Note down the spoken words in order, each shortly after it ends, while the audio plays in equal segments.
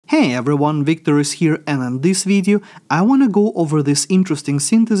Hey everyone, Victor is here, and in this video I want to go over this interesting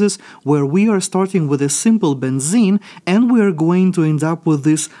synthesis where we are starting with a simple benzene and we are going to end up with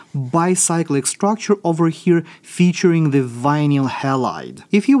this bicyclic structure over here featuring the vinyl halide.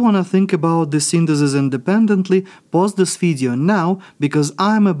 If you want to think about the synthesis independently, pause this video now because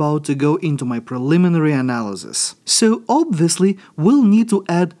I'm about to go into my preliminary analysis. So obviously we'll need to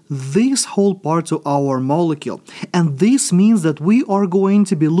add this whole part to our molecule, and this means that we are going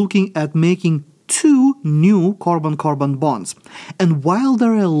to be looking at making two new carbon-carbon bonds. And while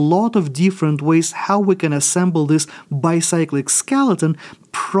there are a lot of different ways how we can assemble this bicyclic skeleton,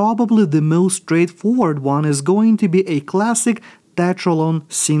 probably the most straightforward one is going to be a classic Tetralon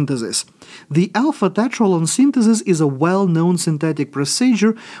synthesis. The alpha tetralon synthesis is a well-known synthetic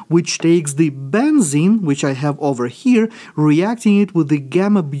procedure which takes the benzene, which I have over here, reacting it with the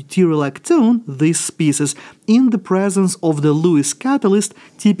gamma-butyrylactone, this species, in the presence of the Lewis catalyst,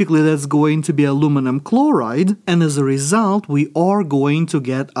 typically that's going to be aluminum chloride, and as a result we are going to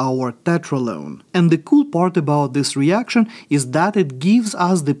get our tetralone. And the cool part about this reaction is that it gives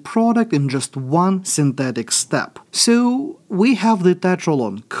us the product in just one synthetic step. So we have the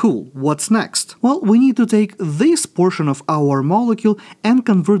tetralone, cool. What's next? Well, we need to take this portion of our molecule and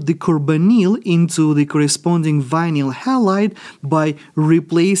convert the carbonyl into the corresponding vinyl halide by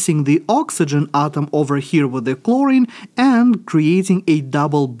replacing the oxygen atom over here with the chlorine and creating a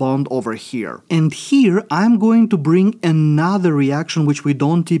double bond over here. And here I'm going to bring another reaction which we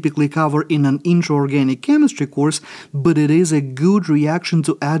don't typically cover in an intro-organic chemistry course, but it is a good reaction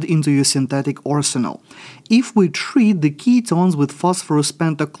to add into your synthetic arsenal. If we treat the ketones with phosphorus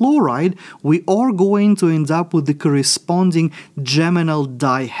pentachloride, we are going to end up with the corresponding geminal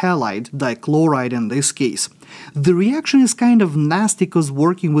dihalide, dichloride in this case. The reaction is kind of nasty because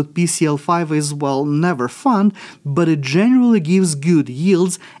working with PCl5 is, well, never fun, but it generally gives good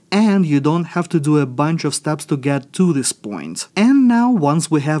yields and you don't have to do a bunch of steps to get to this point. And now, once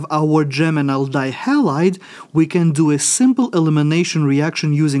we have our geminal dihalide, we can do a simple elimination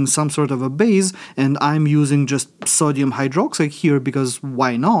reaction using some sort of a base, and I'm using just sodium hydroxide here because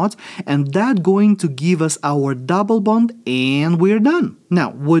why not, and that's going to give us our double bond and we're done.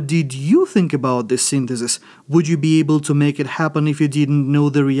 Now, what did you think about this synthesis? Would you be able to make it happen if you didn't know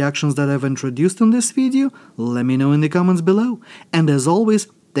the reactions that I've introduced in this video? Let me know in the comments below. And as always,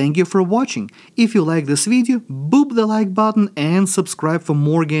 thank you for watching. If you like this video, boop the like button and subscribe for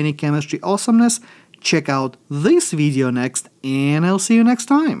more organic chemistry awesomeness. Check out this video next, and I'll see you next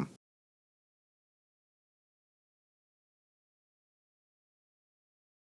time.